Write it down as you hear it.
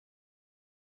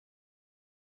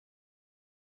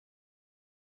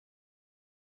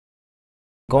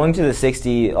Going to the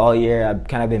 60 all year, I've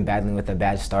kind of been battling with a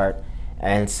bad start,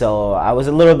 and so I was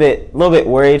a little bit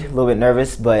worried, a little bit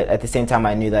nervous. But at the same time,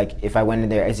 I knew like if I went in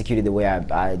there, executed the way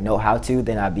I know how to,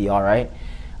 then I'd be all right.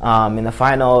 In the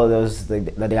final, there was the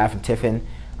guy from Tiffin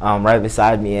right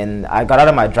beside me, and I got out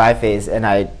of my drive phase, and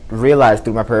I realized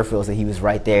through my peripherals that he was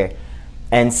right there.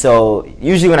 And so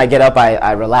usually when I get up,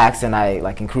 I relax and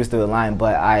I can cruise through the line.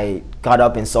 But I got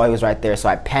up and saw he was right there, so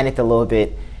I panicked a little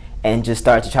bit and just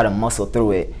started to try to muscle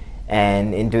through it.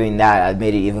 And in doing that, I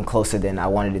made it even closer than I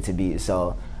wanted it to be.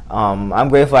 So I'm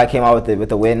grateful I came out with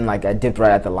the win. Like, I dipped right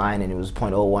at the line, and it was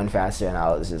 0.01 faster, and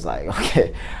I was just like,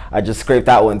 okay, I just scraped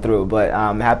that one through. But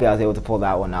I'm happy I was able to pull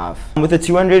that one off. With the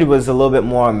 200, it was a little bit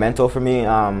more mental for me.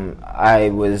 I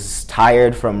was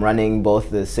tired from running both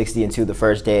the 60 and 2 the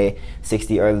first day,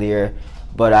 60 earlier.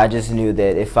 But I just knew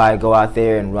that if I go out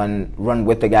there and run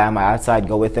with the guy on my outside,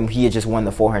 go with him, he had just won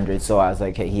the 400. So I was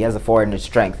like, hey, he has a 400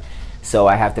 strength, so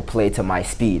I have to play to my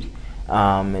speed.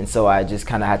 And so I just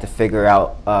kind of had to figure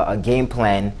out a game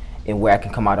plan in where I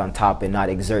can come out on top and not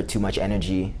exert too much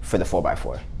energy for the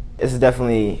 4x4. It's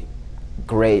definitely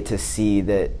great to see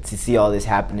all this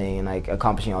happening and like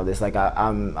accomplishing all this. Like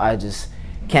I just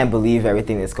can't believe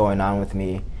everything that's going on with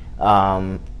me.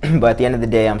 But at the end of the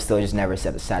day, I'm still just never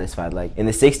satisfied. Like in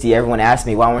the 60, everyone asked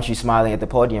me, why weren't you smiling at the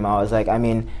podium? I was like, I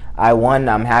mean, I won,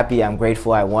 I'm happy, I'm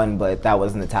grateful I won, but that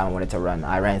wasn't the time I wanted to run.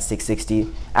 I ran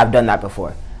 6:60. I've done that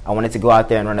before. I wanted to go out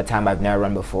there and run a time I've never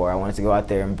run before. I wanted to go out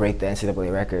there and break the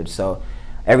NCAA record. So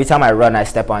every time I run, I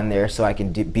step on there so I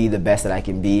can be the best that I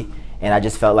can be. And I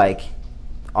just felt like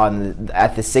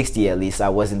at the 60 at least, I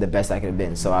wasn't the best I could have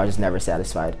been. So I was just never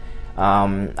satisfied.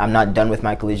 I'm not done with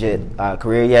my collegiate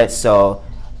career yet, so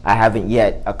I haven't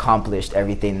yet accomplished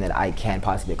everything that I can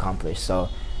possibly accomplish. So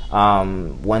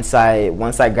once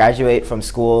I graduate from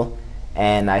school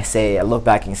and I look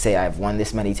back and say I've won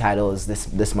this many titles,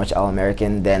 this much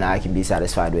All-American, then I can be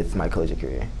satisfied with my collegiate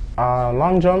career.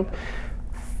 Long jump,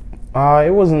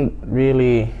 it wasn't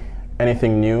really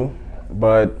anything new,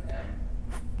 but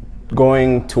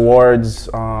going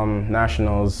towards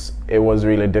nationals, it was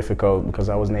really difficult because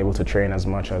I wasn't able to train as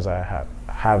much as I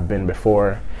have been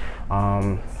before.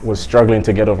 Was struggling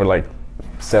to get over like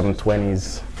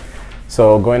 720s.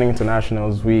 So going into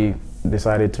nationals, we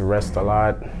decided to rest a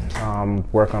lot,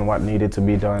 work on what needed to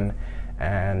be done.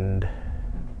 And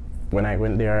when I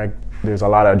went there, there's a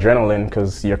lot of adrenaline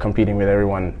because you're competing with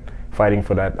everyone fighting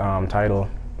for that title.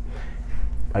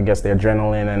 I guess the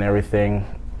adrenaline and everything,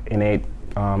 innate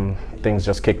things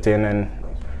just kicked in, and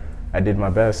I did my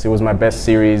best. It was my best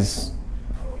series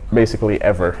basically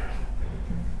ever.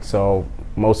 So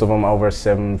most of them over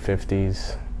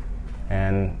 750s,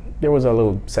 and there was a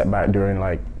little setback during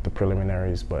like the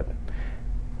preliminaries, but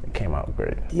it came out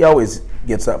great. He always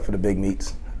gets up for the big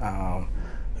meets.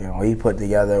 You know, he put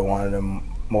together one of the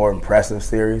more impressive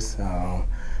series.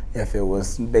 If it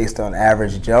was based on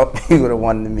average jump, he would have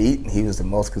won the meet. He was the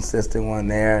most consistent one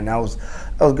there, and that was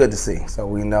good to see. So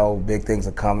we know big things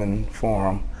are coming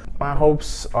for him. My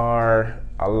hopes are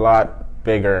a lot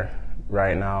bigger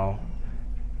right now.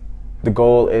 The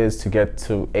goal is to get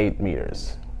to 8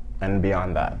 meters and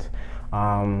beyond that.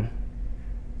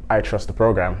 I trust the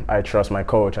program. I trust my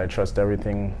coach. I trust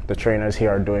everything the trainers here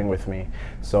are doing with me.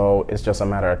 So it's just a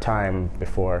matter of time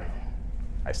before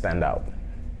I stand out.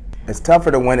 It's tougher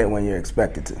to win it when you're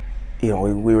expected to. You know,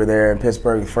 we were there in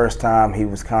Pittsburg the first time. He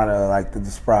was kind of like the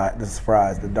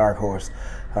surprise, the dark horse.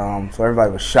 So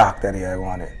everybody was shocked that he had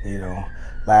won it. You know,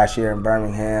 last year in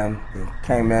Birmingham, he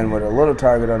came in with a little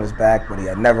target on his back, but he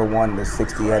had never won the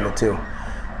 60 and the 2.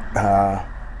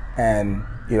 And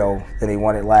you know, then he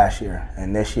won it last year.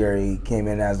 And this year he came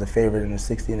in as the favorite in the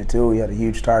 60 and the 2. He had a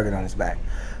huge target on his back.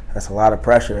 That's a lot of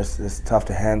pressure. It's tough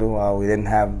to handle. We didn't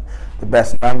have the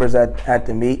best numbers at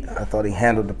the meet. I thought he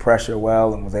handled the pressure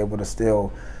well and was able to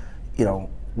still, you know,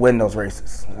 win those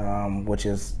races, which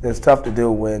it's tough to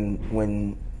do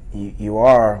when you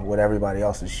are what everybody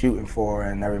else is shooting for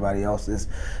and everybody else is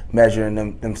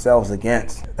measuring themselves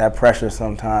against. That pressure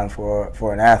sometimes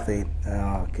for an athlete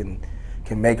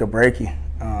can make or break you,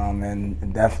 and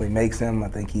it definitely makes him. I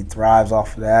think he thrives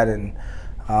off of that, and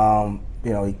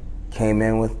you know, he came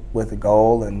in with a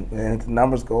goal, and it's a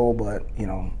numbers goal, but you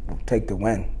know, take the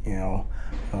win. You know,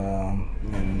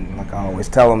 and like I always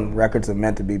tell them, records are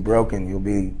meant to be broken. You'll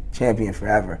be champion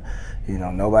forever. You know,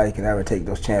 nobody can ever take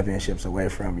those championships away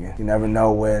from you. You never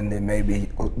know when it may be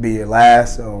your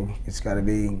last, so you just got to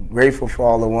be grateful for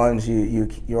all the ones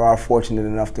you are fortunate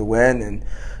enough to win, and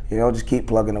you know, just keep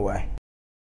plugging away.